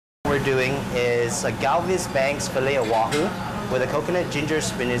We're doing is a Galvez Banks filet of wahu with a coconut ginger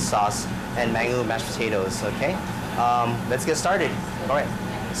spinach sauce and mango mashed potatoes. Okay, let's get started. All right,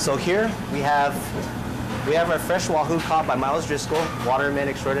 so here we have our fresh wahu caught by Miles Driscoll, waterman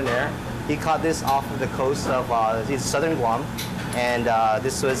extraordinaire. He caught this off of the coast of southern Guam, and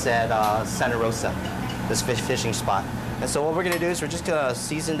this was at Santa Rosa, this fishing spot. And so what we're gonna do is we're just gonna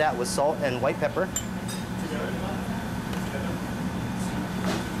season that with salt and white pepper.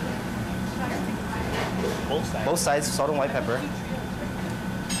 Both sides, salt and white pepper.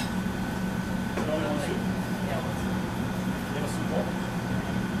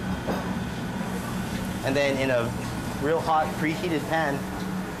 And then in a real hot preheated pan,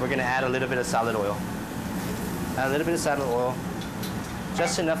 we're gonna add a little bit of salad oil. Add a little bit of salad oil,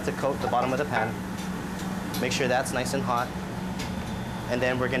 just enough to coat the bottom of the pan. Make sure that's nice and hot. And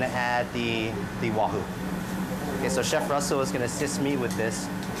then we're gonna add the wahu. Okay, so Chef Russell is gonna assist me with this,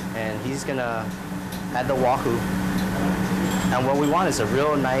 and he's gonna add the wahu. And what we want is a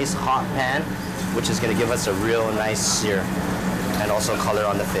real nice hot pan, which is gonna give us a real nice sear and also color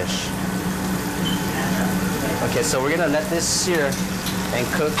on the fish. Okay, so we're gonna let this sear and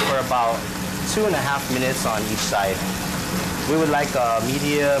cook for about 2.5 minutes on each side. We would like a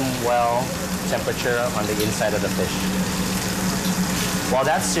medium well temperature on the inside of the fish. While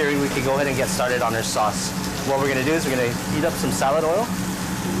that's searing, we can go ahead and get started on our sauce. What we're gonna do is we're gonna heat up some salad oil.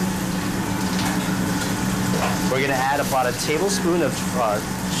 We're gonna add about a tablespoon of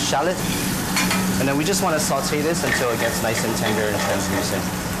shallot, and then we just wanna saute this until it gets nice and tender and translucent.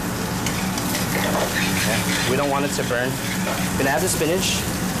 Okay. We don't want it to burn. We're gonna add the spinach,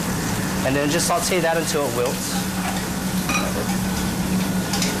 and then just saute that until it wilts.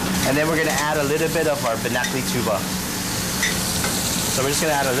 And then we're gonna add a little bit of our banakli tuba. So we're just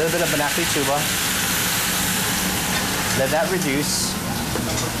gonna add a little bit of banakli tuba. Let that reduce.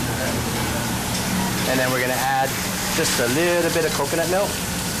 And then we're gonna add just a little bit of coconut milk.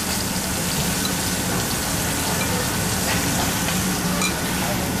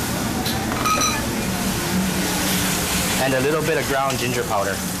 And a little bit of ground ginger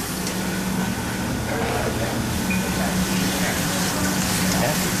powder.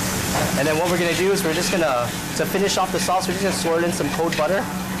 Okay. And then what we're gonna do is we're just gonna, to finish off the sauce, we're just gonna swirl in some cold butter,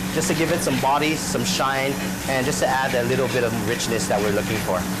 just to give it some body, some shine, and just to add that little bit of richness that we're looking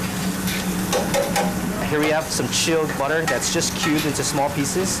for. Here we have some chilled butter that's just cubed into small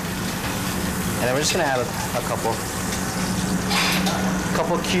pieces. And then we're just gonna add a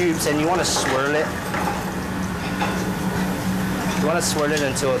couple cubes, and you wanna swirl it. You wanna swirl it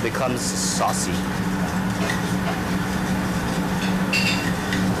until it becomes saucy.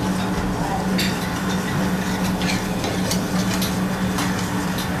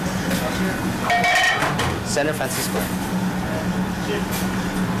 Center Francisco.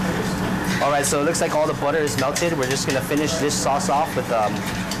 All right, so it looks like all the butter is melted. We're just gonna finish this sauce off with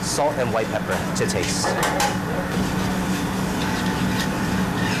salt and white pepper to taste.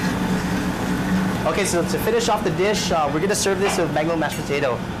 Okay, so to finish off the dish, we're gonna serve this with mango mashed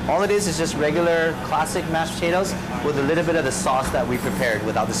potato. All it is just regular classic mashed potatoes with a little bit of the sauce that we prepared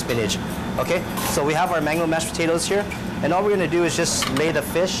without the spinach. Okay, so we have our mango mashed potatoes here, and all we're gonna do is just lay the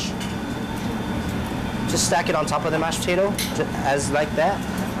fish, just stack it on top of the mashed potato, as like that.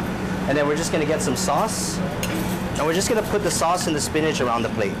 And then we're just gonna get some sauce, and we're just gonna put the sauce and the spinach around the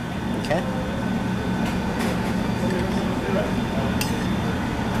plate, okay?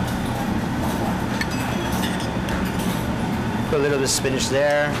 Put a little bit of spinach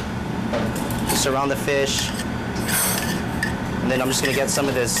there, just around the fish. And then I'm just gonna get some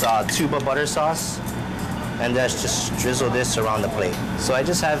of this tuba butter sauce, and just drizzle this around the plate. So I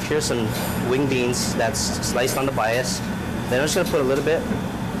just have here some wing beans that's sliced on the bias. Then I'm just gonna put a little bit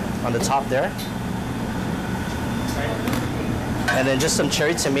on the top there. And then just some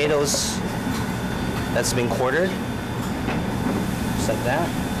cherry tomatoes that's been quartered, just like that.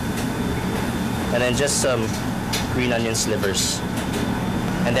 And then just some green onion slivers.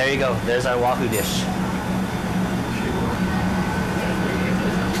 And there you go, there's our wahu dish.